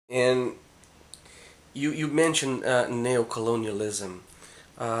And you mentioned neocolonialism.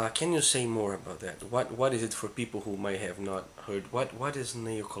 Can you say more about that? What is it for people who might have not heard? What is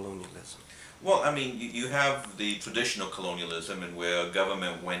neocolonialism? Well, I mean, you have the traditional colonialism, and where a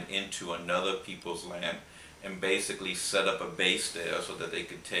government went into another people's land and basically set up a base there so that they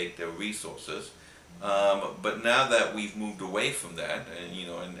could take their resources. But now that we've moved away from that, and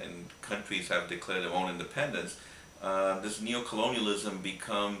and countries have declared their own independence, this neocolonialism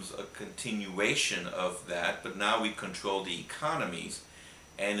becomes a continuation of that. But now we control the economies,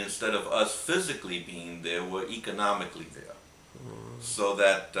 and instead of us physically being there, we're economically there. So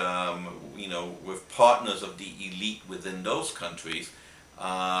that with partners of the elite within those countries,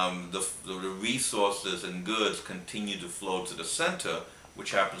 the resources and goods continue to flow to the center,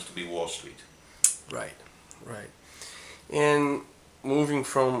 which happens to be Wall Street. Right, right. And moving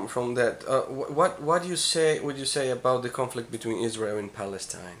from that, what do you say? Would you say about the conflict between Israel and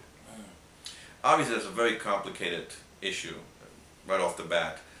Palestine? Obviously, it's a very complicated issue right off the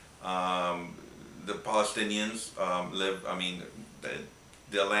bat. The Palestinians live. I mean,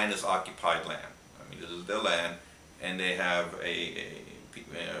 their land is occupied land. I mean, this is their land, and they have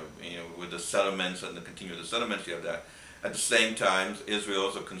with the settlements and the continuous settlements, you have that. At the same time,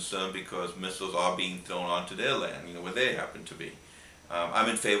 Israelis are concerned because missiles are being thrown onto their land, where they happen to be. I'm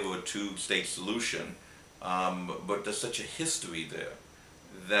in favor of a two-state solution, but there's such a history there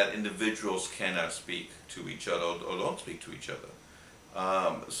that individuals cannot speak to each other or don't speak to each other.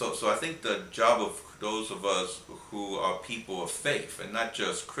 So I think the job of those of us who are people of faith, and not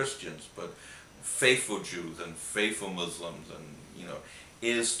just Christians, but faithful Jews and faithful Muslims, and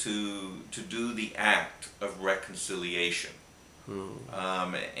is to do the act of reconciliation. And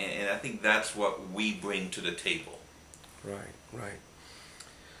I think that's what we bring to the table. Right, right.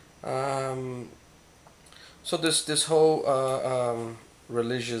 So this whole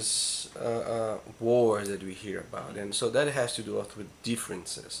religious war that we hear about, and so that has to do with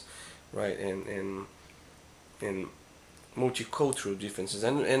differences, right, and multicultural differences,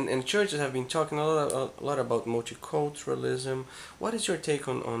 and churches have been talking a lot about multiculturalism. What is your take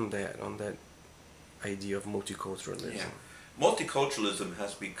on that idea of multiculturalism? Yeah. Multiculturalism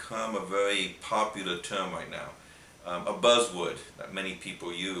has become a very popular term right now, a buzzword that many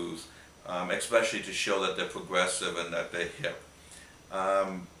people use, especially to show that they're progressive and that they're hip.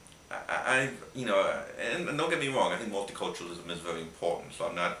 And don't get me wrong, I think multiculturalism is very important, so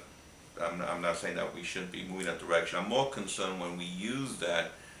I'm not saying that we shouldn't be moving that direction. I'm more concerned when we use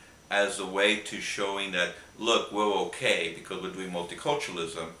that as a way to showing that, look, we're okay because we're doing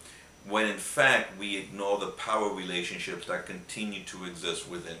multiculturalism, when in fact we ignore the power relationships that continue to exist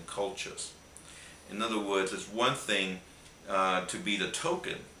within cultures. In other words, it's one thing to be the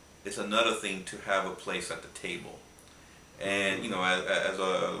token, it's another thing to have a place at the table. And as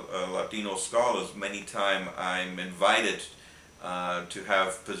a Latino scholar, many times I'm invited to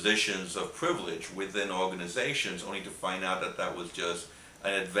have positions of privilege within organizations, only to find out that that was just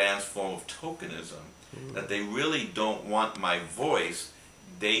an advanced form of tokenism, that they really don't want my voice,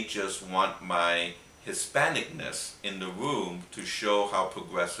 they just want my Hispanicness in the room to show how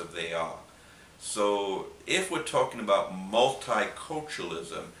progressive they are. So if we're talking about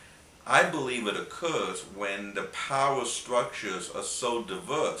multiculturalism, I believe it occurs when the power structures are so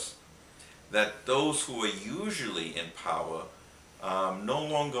diverse that those who are usually in power no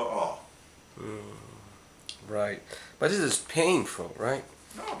longer are. Right, but this is painful, right?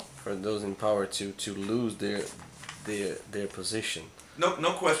 No. For those in power to lose their position.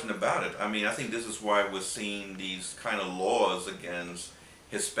 No question about it. I mean, I think this is why we're seeing these kind of laws against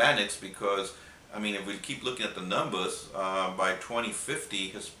Hispanics, because I mean, if we keep looking at the numbers, by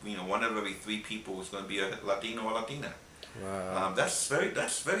 2050, one of every 3 people is going to be a Latino or Latina. Wow. That's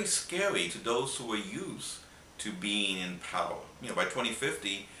very scary to those who are used to being in power. By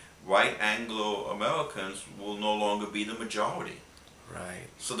 2050, white Anglo-Americans will no longer be the majority. Right.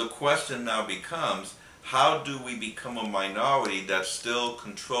 So the question now becomes, how do we become a minority that still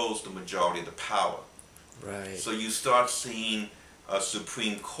controls the majority of the power? Right. So you start seeing a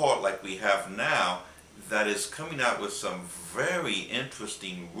Supreme Court like we have now that is coming out with some very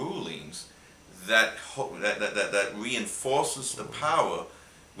interesting rulings that reinforces the power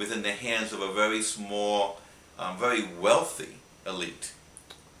within the hands of a very small, very wealthy elite.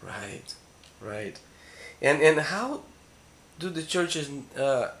 Right, right. And how do the churches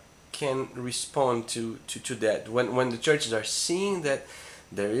can respond to that when the churches are seeing that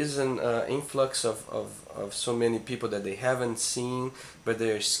there is an influx of so many people that they haven't seen, but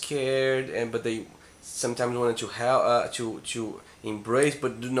they're scared, but they sometimes want to embrace,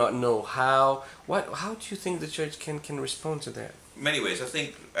 but do not know how. How do you think the church can respond to that? many ways. I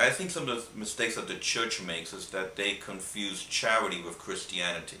think some of the mistakes that the church makes is that they confuse charity with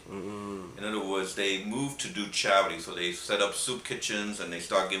Christianity. Mm-hmm. In other words, they move to do charity, so they set up soup kitchens and they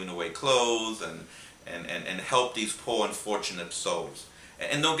start giving away clothes and help these poor unfortunate souls.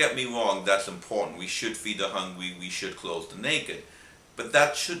 And don't get me wrong, that's important. We should feed the hungry, we should clothe the naked. But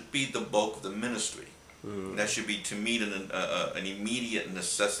that should be the bulk of the ministry. Mm. That should be to meet an immediate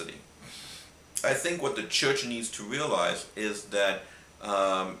necessity. I think what the church needs to realize is that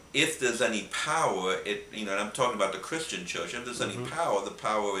if there's any power, and I'm talking about the Christian church, if there's any power, the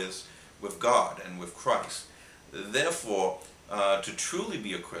power is with God and with Christ. Therefore, to truly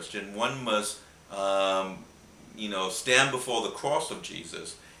be a Christian, one must stand before the cross of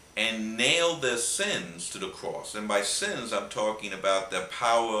Jesus and nail their sins to the cross. And by sins, I'm talking about their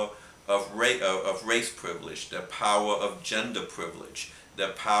power of race privilege, their power of gender privilege,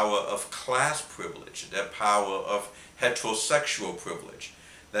 their power of class privilege, their power of heterosexual privilege.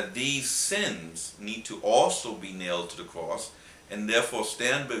 That these sins need to also be nailed to the cross and therefore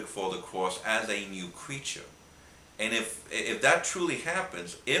stand before the cross as a new creature. And if that truly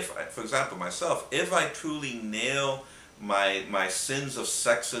happens, for example, myself, if I truly nail my sins of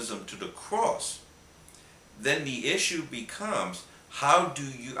sexism to the cross, then the issue becomes, how do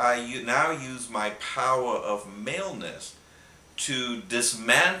I now use my power of maleness to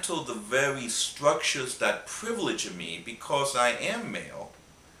dismantle the very structures that privilege me because I am male,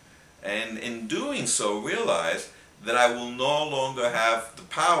 and in doing so realize that I will no longer have the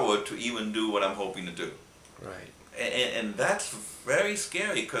power to even do what I'm hoping to do. Right. And that's very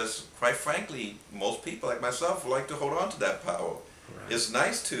scary, because quite frankly, most people like myself like to hold on to that power. Right. It's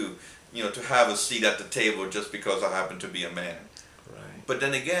nice to have a seat at the table just because I happen to be a man. Right. But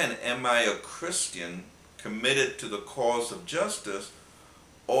then again, am I a Christian committed to the cause of justice,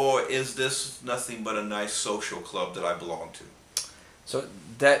 or is this nothing but a nice social club that I belong to? So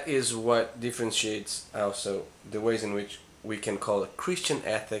that is what differentiates also the ways in which we can call it Christian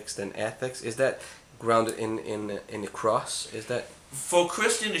ethics than ethics. Is that grounded in the cross? Is that? For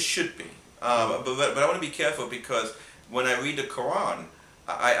Christian, it should be. But I want to be careful, because when I read the Quran,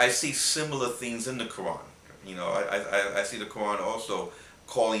 I see similar things in the Quran. I see the Quran also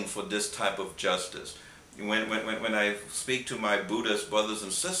calling for this type of justice. When I speak to my Buddhist brothers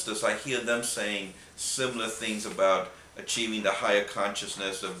and sisters, I hear them saying similar things about achieving the higher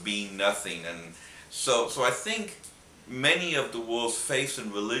consciousness of being nothing. And so I think many of the world's faiths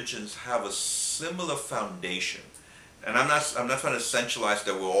and religions have a similar foundation. And I'm not trying to centralize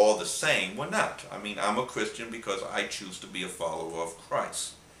that we're all the same. We're not. I mean, I'm a Christian because I choose to be a follower of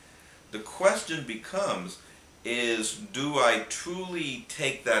Christ. The question becomes, do I truly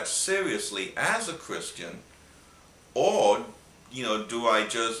take that seriously as a Christian, or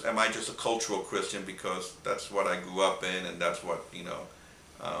am I just a cultural Christian because that's what I grew up in and that's what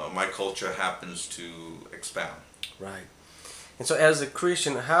my culture happens to expound. Right. And so as a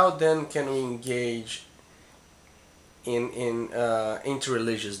Christian, how then can we engage in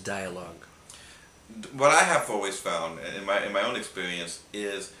interreligious dialogue? What I have always found in my own experience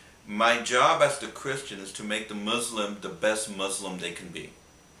is my job as the Christian is to make the Muslim the best Muslim they can be.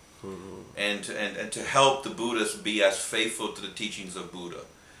 Mm-hmm. And to help the Buddhists be as faithful to the teachings of Buddha.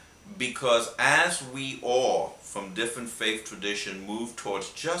 Because as we all from different faith tradition move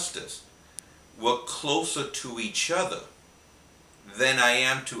towards justice, we're closer to each other than I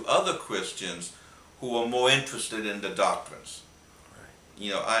am to other Christians who are more interested in the doctrines.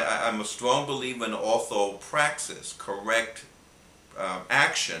 Right. I'm a strong believer in orthopraxis, correct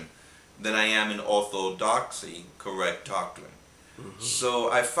action, than I am in orthodoxy, correct doctrine. Mm-hmm.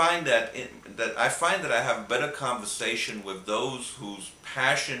 So I find that I have better conversation with those whose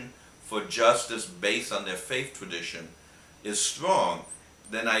passion for justice based on their faith tradition is strong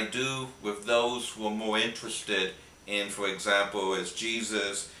than I do with those who are more interested in, for example, is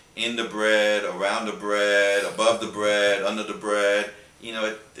Jesus in the bread, around the bread, above the bread, under the bread.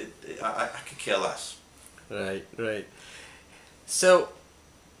 I could care less. Right, right. So,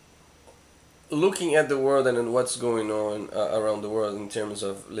 looking at the world and what's going on around the world in terms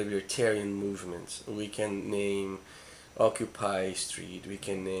of libertarian movements, we can name Occupy Street, we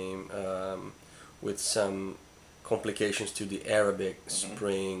can name, with some complications, to the Arabic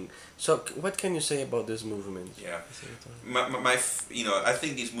Spring. So what can you say about this movement? Yeah, I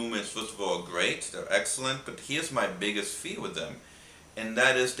think these movements, first of all, are great, they're excellent, but here's my biggest fear with them, and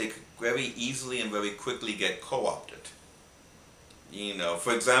that is they could very easily and very quickly get co-opted.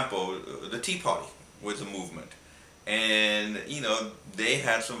 For example, the Tea Party was a movement, and they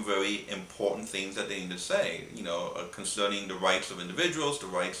had some very important things that they needed to say, concerning the rights of individuals, the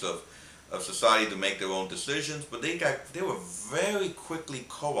rights of of society to make their own decisions, but they were very quickly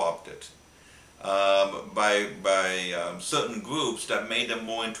co-opted by certain groups that made them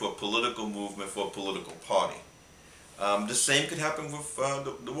more into a political movement for a political party. The same could happen with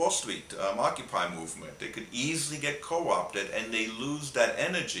the Wall Street Occupy movement. They could easily get co-opted, and they lose that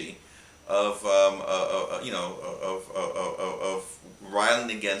energy of of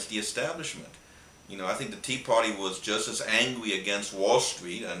riling against the establishment. I think the Tea Party was just as angry against Wall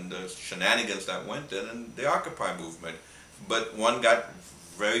Street and the shenanigans that went there than the Occupy movement, but one got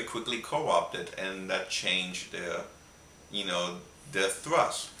very quickly co-opted, and that changed their their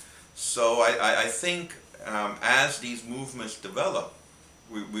thrust. So I think as these movements develop,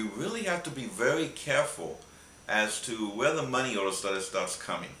 we really have to be very careful as to where the money all of a sudden starts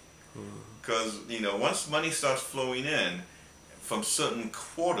coming. Because, once money starts flowing in from certain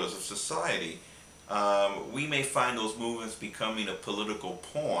quarters of society, we may find those movements becoming a political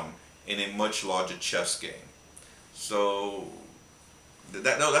pawn in a much larger chess game. So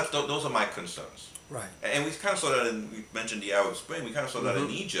those are my concerns. Right. And we kind of saw that we mentioned the Arab Spring, we kind of saw that in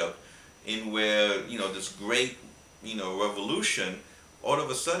Egypt, in where, this great, revolution, all of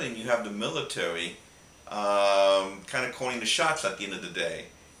a sudden you have the military kind of calling the shots at the end of the day.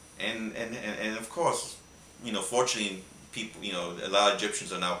 And of course, fortunately, people, a lot of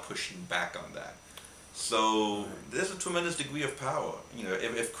Egyptians are now pushing back on that. So there's a tremendous degree of power.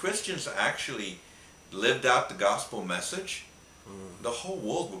 If Christians actually lived out the gospel message, the whole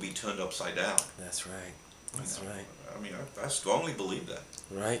world would be turned upside down. That's right. That's right. I strongly believe that.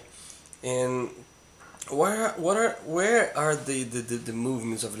 Right. And where are the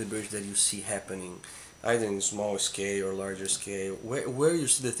movements of liberation that you see happening, either in small scale or larger scale? Where you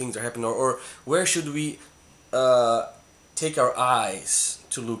see the things are happening, or where should we take our eyes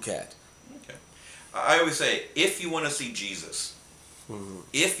to look at? Okay. I always say, if you want to see Jesus,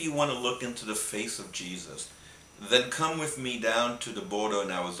 if you want to look into the face of Jesus, then come with me down to the border in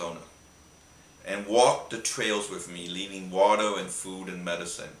Arizona and walk the trails with me, leaving water and food and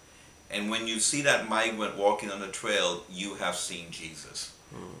medicine. And when you see that migrant walking on the trail, you have seen Jesus.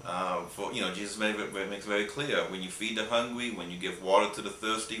 Jesus makes very clear, when you feed the hungry, when you give water to the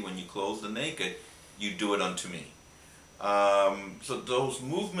thirsty, when you clothe the naked, you do it unto me. So those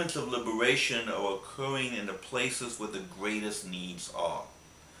movements of liberation are occurring in the places where the greatest needs are,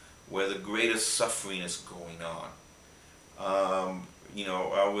 where the greatest suffering is going on.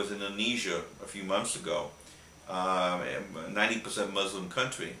 I was in Indonesia a few months ago, 90% Muslim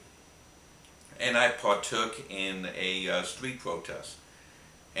country, and I partook in a street protest.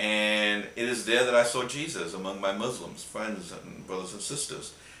 And it is there that I saw Jesus among my Muslims, friends and brothers and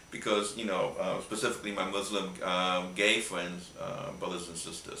sisters, because, specifically my Muslim gay friends, brothers and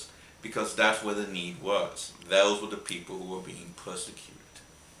sisters, because that's where the need was. Those were the people who were being persecuted.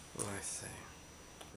 I see.